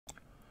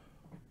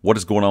What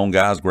is going on,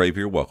 guys? Grave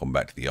here. Welcome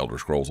back to the Elder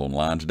Scrolls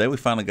Online. Today we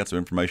finally got some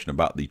information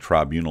about the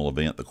Tribunal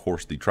event. Of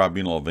course, the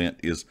Tribunal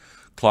event is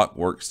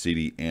Clockwork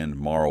City and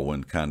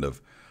Morrowind kind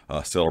of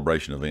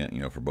celebration event,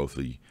 for both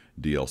the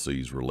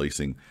DLCs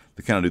releasing.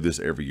 They kind of do this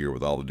every year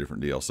with all the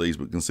different DLCs,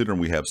 but considering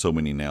we have so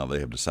many now, they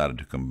have decided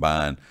to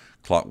combine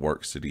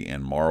Clockwork City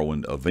and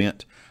Morrowind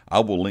event. I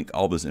will link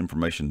all this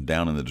information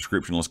down in the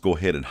description. Let's go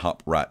ahead and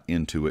hop right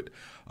into it.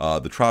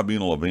 The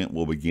Tribunal event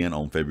will begin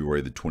on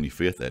February the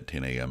 25th at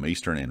 10 a.m.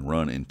 Eastern and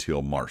run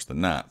until March the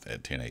 9th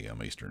at 10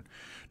 a.m. Eastern.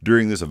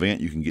 During this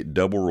event, you can get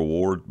double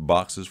reward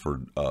boxes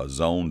for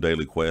Zone,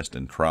 Daily Quest,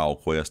 and Trial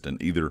Quest in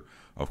either,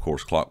 of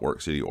course,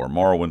 Clockwork City or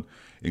Morrowind.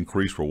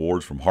 Increased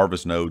rewards from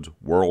Harvest Nodes,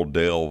 World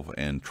Delve,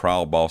 and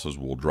Trial bosses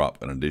will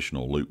drop an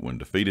additional loot when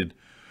defeated.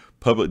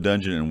 Public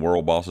Dungeon and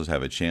World bosses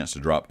have a chance to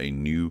drop a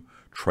new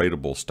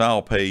tradable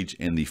style page,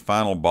 and the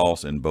final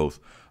boss in both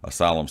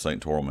Asylum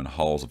Sanctorum and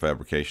Halls of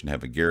Fabrication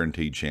have a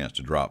guaranteed chance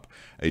to drop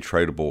a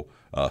tradable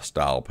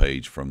style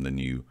page from the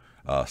new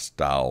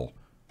style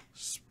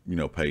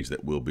page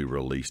that will be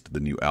released, the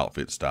new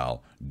outfit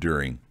style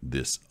during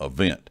this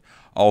event.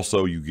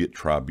 Also, you get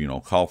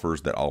Tribunal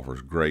coffers that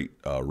offers great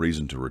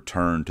reason to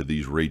return to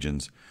these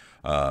regions.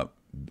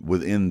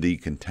 Within the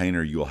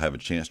container, you'll have a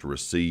chance to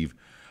receive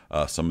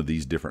some of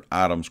these different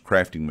items,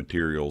 crafting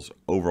materials,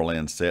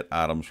 overland set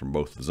items from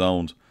both the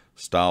zones,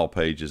 style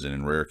pages, and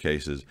in rare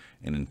cases,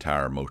 an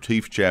entire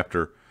motif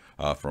chapter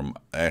from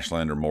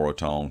Ashlander,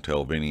 Moratong,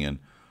 Telvinian,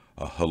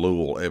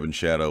 Halul, Ebon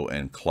Shadow,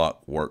 and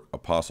Clockwork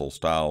Apostle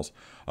styles.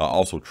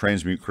 Also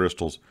transmute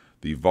crystals,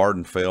 the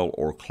Vardenfell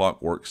or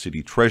Clockwork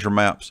City treasure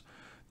maps,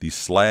 the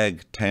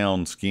Slag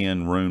Town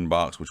skin rune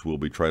box, which will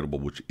be tradable,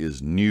 which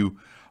is new.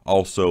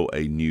 Also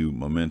a new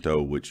memento,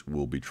 which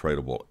will be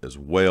tradable as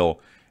well,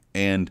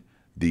 and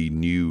the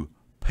new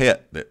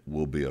pet that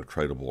will be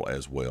tradable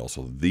as well.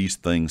 So these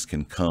things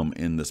can come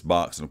in this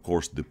box, and of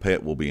course the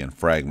pet will be in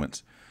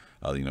fragments,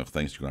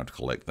 things you're gonna have to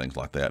collect, things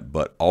like that,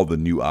 but all the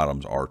new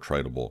items are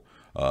tradable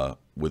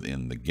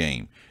within the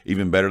game.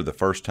 Even better, the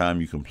first time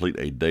you complete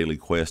a daily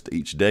quest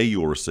each day,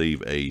 you will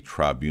receive a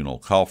Tribunal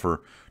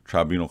coffer.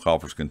 Tribunal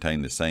coffers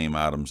contain the same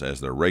items as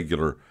their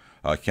regular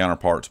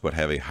counterparts, but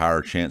have a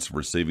higher chance of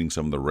receiving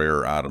some of the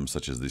rarer items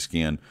such as the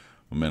skin,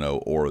 memento,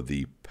 or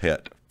the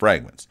pet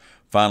fragments.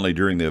 Finally,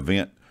 during the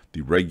event,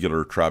 the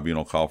regular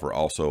Tribunal coffer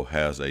also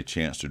has a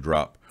chance to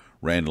drop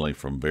randomly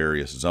from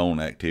various zone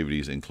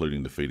activities,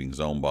 including defeating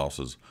zone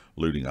bosses,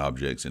 looting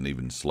objects, and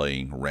even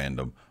slaying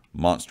random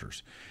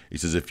monsters. He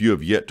says, if you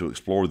have yet to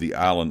explore the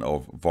island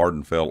of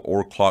Vardenfell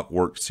or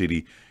Clockwork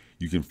City,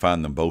 you can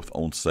find them both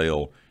on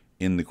sale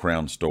in the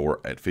Crown Store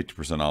at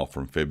 50% off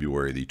from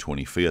February the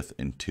 25th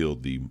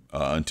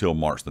until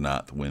March the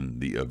 9th when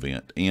the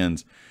event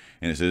ends.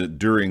 And it says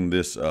during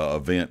this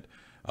event,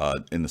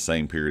 in the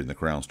same period, the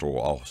Crown Store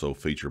will also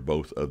feature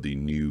both of the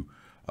new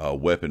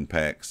weapon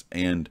packs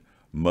and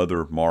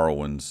Mother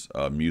Morrowind's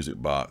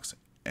music box,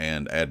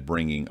 and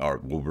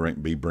will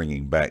be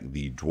bringing back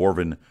the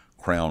Dwarven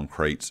Crown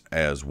crates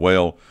as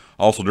well.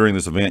 Also during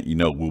this event,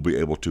 we'll be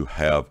able to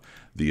have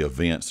the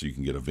event, so you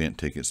can get event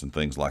tickets and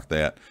things like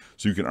that.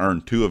 So you can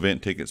earn 2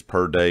 event tickets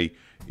per day,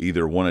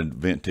 either one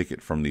event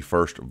ticket from the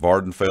first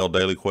Vardenfell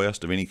daily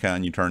quest of any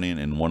kind you turn in,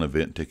 and 1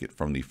 event ticket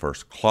from the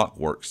first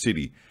Clockwork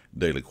City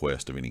daily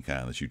quest of any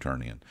kind that you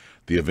turn in.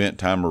 The event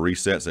timer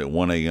resets at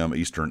 1 a.m.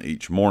 Eastern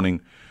each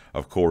morning.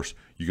 Of course,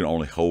 you can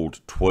only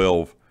hold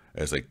 12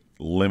 as a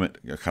limit,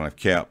 a kind of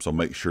cap, so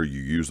make sure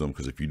you use them,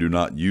 because if you do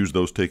not use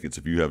those tickets,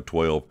 if you have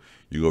 12,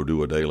 you go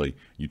do a daily,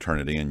 you turn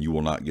it in, you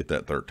will not get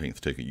that 13th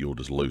ticket, you'll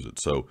just lose it.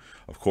 So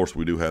of course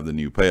we do have the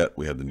new pet,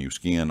 we have the new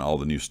skin, all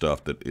the new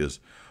stuff that is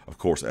of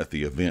course at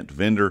the event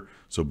vendor.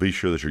 So be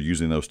sure that you're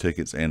using those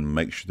tickets, and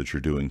make sure that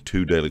you're doing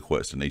 2 daily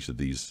quests in each of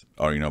these,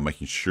 or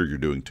making sure you're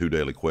doing 2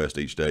 daily quests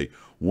each day,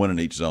 1 in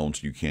each zone,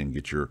 so you can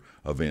get your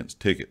events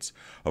tickets.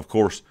 Of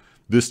course,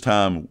 this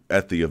time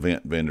at the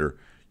event vendor,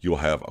 you'll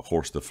have, of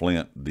course, the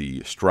flint,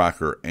 the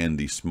striker, and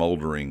the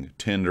smoldering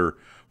tinder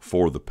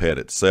for the pet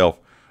itself.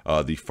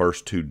 The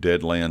first 2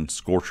 Deadland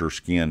Scorcher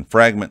skin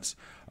fragments,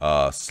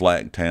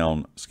 Slag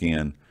Town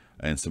skin,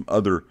 and some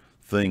other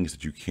things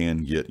that you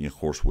can get, of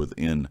course,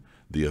 within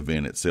the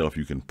event itself.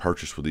 You can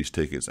purchase with these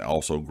tickets,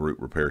 also group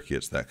repair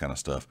kits, that kind of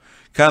stuff.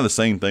 Kind of the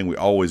same thing we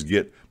always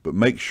get, but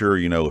make sure,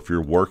 if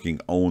you're working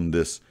on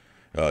this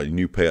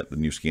new pet, the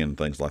new skin, and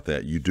things like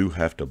that, you do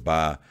have to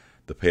buy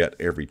the pet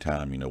every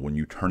time, when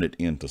you turn it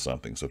into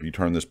something. So if you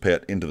turn this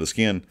pet into the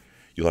skin,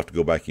 you'll have to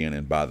go back in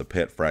and buy the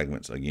pet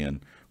fragments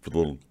again for the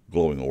little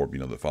glowing orb,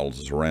 that follows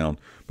us around,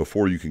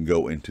 before you can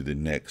go into the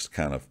next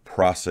kind of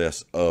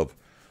process of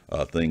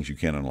things you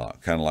can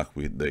unlock. Kind of like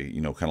we had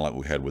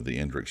with the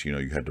Endrix.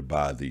 You had to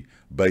buy the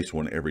base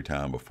one every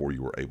time before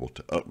you were able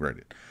to upgrade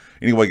it.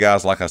 Anyway,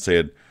 guys, like I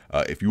said,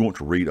 if you want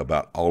to read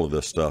about all of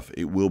this stuff,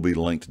 it will be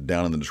linked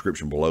down in the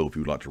description below if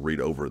you would like to read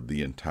over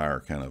the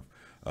entire kind of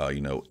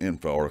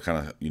info, or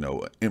kind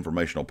of,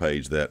 informational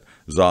page that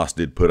Zos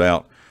did put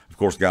out. Of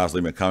course, guys,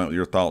 leave me a comment with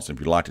your thoughts.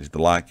 If you liked it, hit the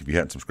like. If you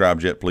hadn't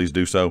subscribed yet, please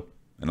do so,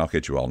 and I'll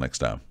catch you all next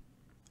time.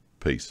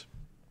 Peace.